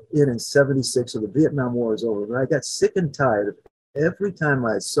in 76, so the Vietnam War is over, but I got sick and tired of every time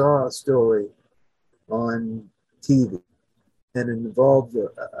I saw a story on TV and it involved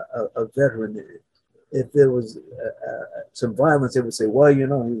a veteran. If there was some violence, they would say, well, he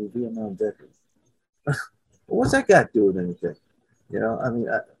was a Vietnam veteran. What's that got to do with anything? I mean,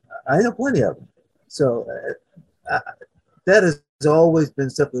 I know plenty of them. So that has always been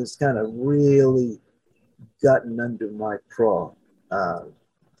something that's kind of really gotten under my craw.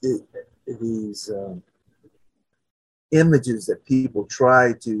 These images that people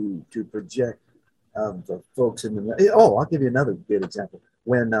try to project of the folks in the... Oh, I'll give you another good example.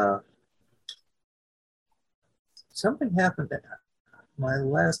 When something happened my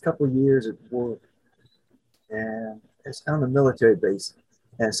last couple of years at work, and it's on a military base,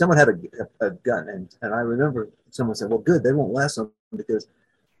 and someone had a gun, and I remember someone said, well, good, they won't last long because,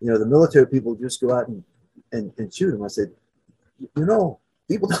 the military people just go out and shoot them. I said,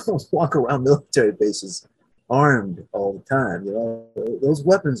 people don't walk around military bases armed all the time. Those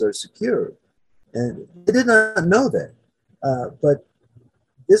weapons are secure. And they did not know that. But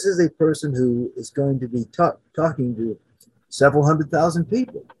this is a person who is going to be talking to several 100,000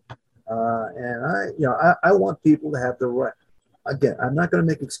 people. And I want people to have the right. Again, I'm not going to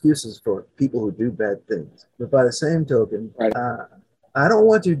make excuses for people who do bad things. But by the same token, right. I don't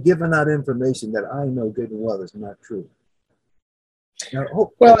want you giving out information that I know good and well is not true. Now,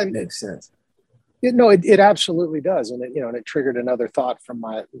 that makes sense. It absolutely does, and it triggered another thought from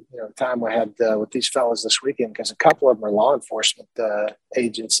my time I had with these fellows this weekend, because a couple of them are law enforcement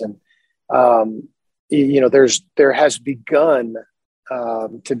agents, and there has begun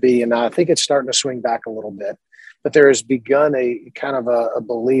to be, and I think it's starting to swing back a little bit, but there has begun a kind of a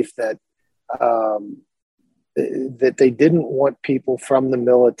belief that that they didn't want people from the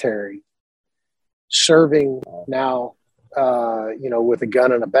military serving now, with a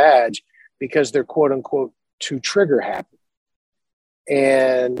gun and a badge because they're quote unquote too trigger happy.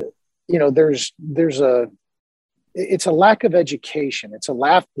 And, it's a lack of education. It's a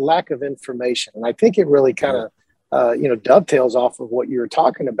lack of information. And I think it really kind of, dovetails off of what you were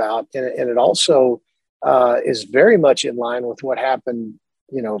talking about. And it also is very much in line with what happened,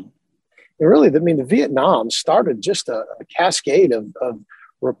 the Vietnam started just a cascade of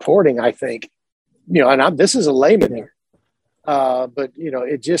reporting, I think, and this is a layman here, but,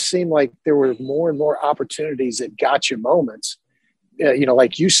 it just seemed like there were more and more opportunities at gotcha moments,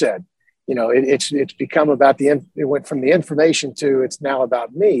 like you said, it's become about it went from the information to it's now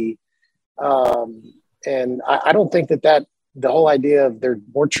about me. And I don't think that the whole idea of they're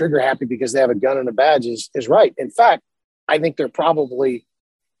more trigger happy because they have a gun and a badge is right. In fact, I think they're probably,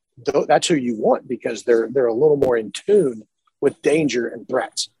 that's who you want because they're a little more in tune with danger and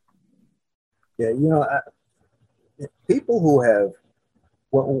threats. Yeah, people who have,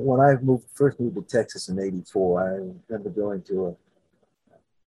 when I first moved to Texas in '84, I remember going to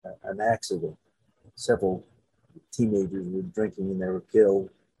an accident. Several teenagers were drinking and they were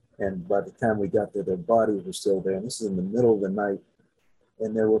killed. And by the time we got there, their bodies were still there. And this is in the middle of the night.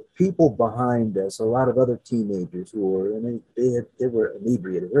 And there were people behind us, a lot of other teenagers who were, and they were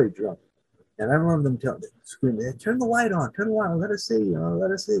inebriated, very drunk. And I remember them screaming, "Turn the light on, let us see, let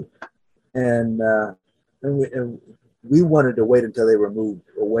us see." And we wanted to wait until they were moved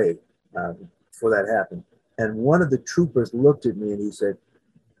away before that happened. And one of the troopers looked at me and he said,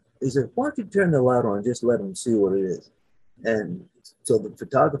 "Why don't you turn the light on and just let them see what it is?" And so the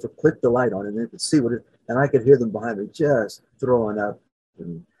photographer clicked the light on and they could see what it, and I could hear them behind me just throwing up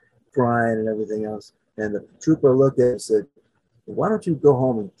and crying and everything else. And the trooper looked at it and said, "Why don't you go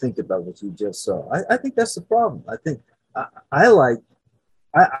home and think about what you just saw?" I think that's the problem. I think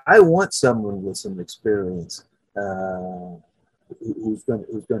I want someone with some experience who's going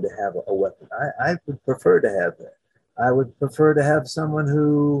to have a weapon. I would prefer to have that. I would prefer to have someone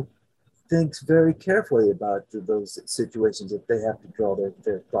who thinks very carefully about those situations if they have to draw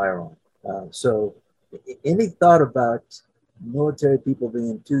their firearm. So any thought about military people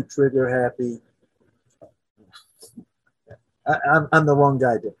being too trigger happy, I'm the wrong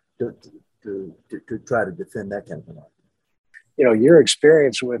guy to try to defend that kind of thing. Your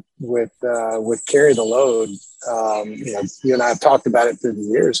experience with Carry the Load, you and I have talked about it through the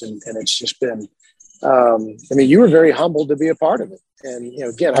years, and it's just been, you were very humbled to be a part of it. And,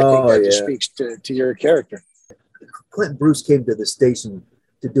 again, I think that just speaks to your character. Clinton Bruce came to the station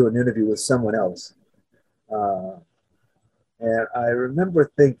to do an interview with someone else. And I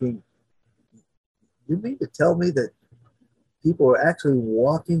remember thinking, you mean to tell me that people are actually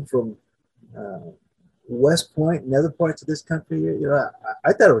walking from West Point and other parts of this country?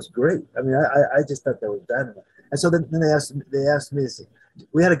 I thought it was great. I just thought that was dynamite. And so then they asked me,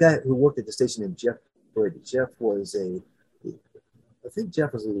 we had a guy who worked at the station named Jeff Brady. Jeff was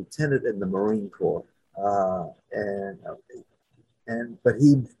Jeff was a lieutenant in the Marine Corps. But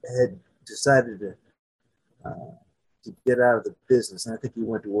he had decided to get out of the business. And I think he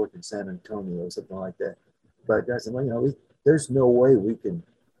went to work in San Antonio or something like that. But I said, there's no way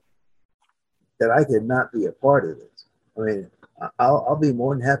that I could not be a part of this. I'll be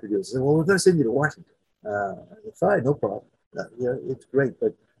more than happy to say, well, we're going to send you to Washington. Fine, no problem. It's great.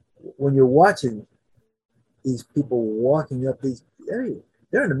 But when you're watching these people walking up these,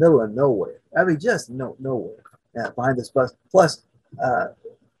 they're in the middle of nowhere. Just nowhere. Behind this bus. Plus,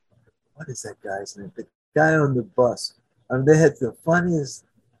 what is that guy's name? The guy on the bus. They had the funniest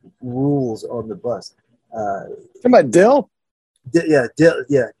rules on the bus. Talking about Dill?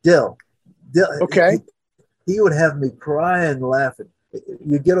 Dill. Okay. He would have me crying, laughing.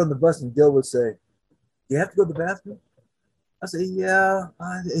 You get on the bus and Dill would say, "You have to go to the bathroom?" I say, "Yeah."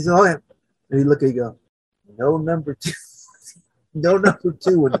 He said, "Okay." And he'd look at you and go, "No number two." No number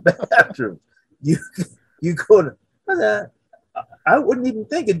two in the bathroom. You go to, I wouldn't even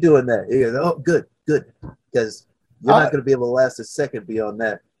think of doing that. He goes, "Oh, good. Because you're not going to be able to last a second beyond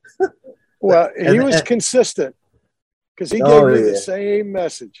that." Well, he was consistent because he gave me the same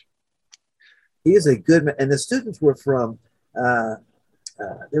message. He is a good man. And the students were from,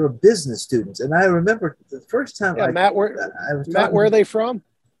 they were business students. And I remember the first time. Yeah, Matt, where are they from?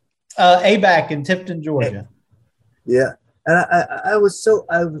 ABAC in Tifton, Georgia. Yeah. And I was so,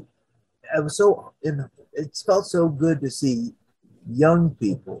 it felt so good to see young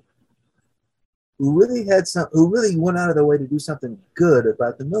people who really went out of their way to do something good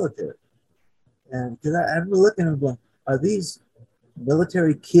about the military. And because I'm looking and going, are these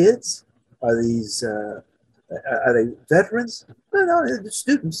military kids? are these are they veterans? No, they're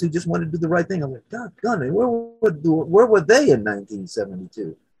students who just want to do the right thing. I'm like, God, where were they in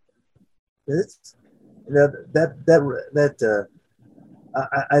 1972? It's,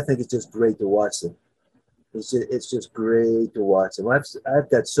 I think it's just great to watch them. It's just great to watch them. I've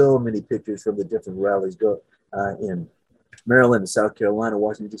got so many pictures from the different rallies in Maryland and South Carolina,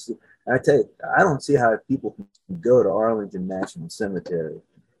 Washington D.C. I tell you, I don't see how people can go to Arlington National Cemetery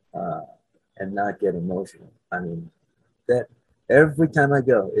and not get emotional. I mean, that every time I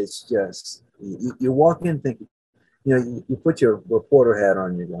go, it's just you walk in thinking, you put your reporter hat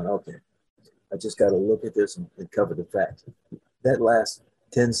on, and you're going, okay, I just got to look at this and cover the facts. That last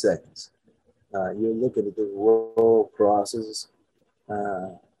 10 seconds, you're looking at the row crosses,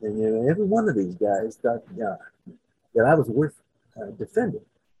 and every one of these guys that I was worth defending.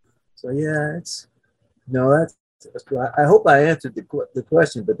 So yeah, I hope I answered the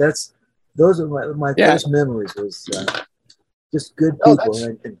question, but those are my first memories was just good people,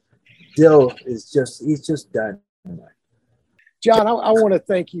 and Dill he's just dynamite. John, I want to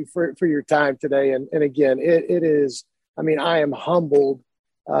thank you for your time today, and again, it is. I mean, I am humbled,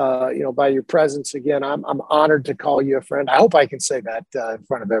 by your presence. Again, I'm honored to call you a friend. I hope I can say that in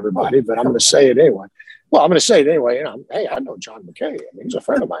front of everybody, but I'm going to say it anyway. Well, I'm going to say it anyway. Hey, I know John McKay. I mean, he's a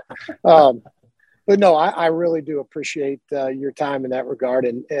friend of mine. But no, I really do appreciate your time in that regard,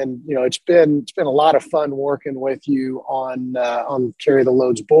 and it's been a lot of fun working with you on Carry the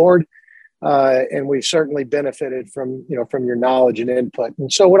Loads board, and we've certainly benefited from your knowledge and input.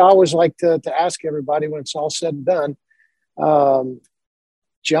 And so, what I always like to ask everybody when it's all said and done,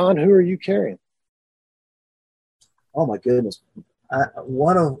 John, who are you carrying? Oh my goodness,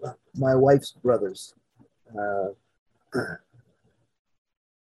 one of my wife's brothers.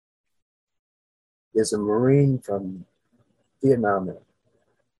 Is a Marine from Vietnam,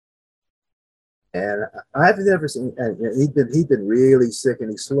 and I've never seen. And he'd been really sick, and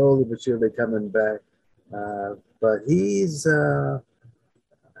he's slowly but surely coming back. But he's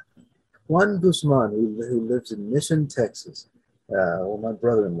Juan Guzman, who lives in Mission, Texas. My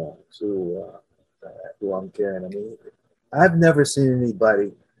brother-in-law, who I'm carrying. I mean, I've never seen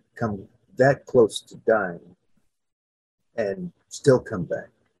anybody come that close to dying and still come back.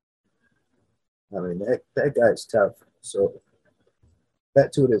 I mean, that guy's tough. So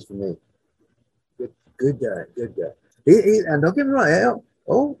that's who it is for me. Good guy. And don't get me wrong.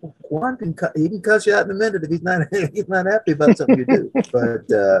 Juan can cuss you out in a minute if he's not happy about something you do.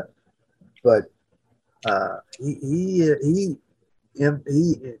 But he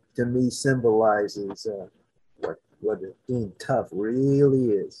to me symbolizes what being tough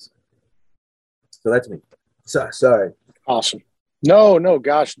really is. So that's me. Sorry. Awesome. No,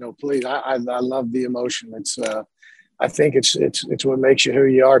 gosh, no, please. I love the emotion. It's I think it's what makes you who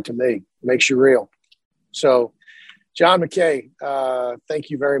you are to me. It makes you real. So, John McKay, thank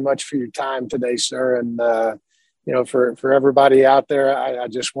you very much for your time today, sir. And for everybody out there, I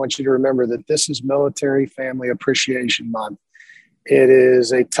just want you to remember that this is Military Family Appreciation Month. It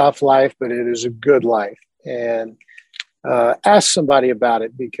is a tough life, but it is a good life. And ask somebody about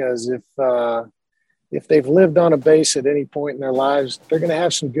it, because if they've lived on a base at any point in their lives, they're going to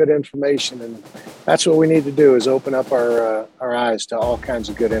have some good information. And that's what we need to do, is open up our eyes to all kinds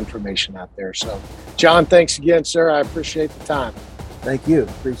of good information out there. So, John, thanks again, sir. I appreciate the time. Thank you.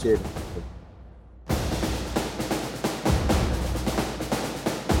 Appreciate it.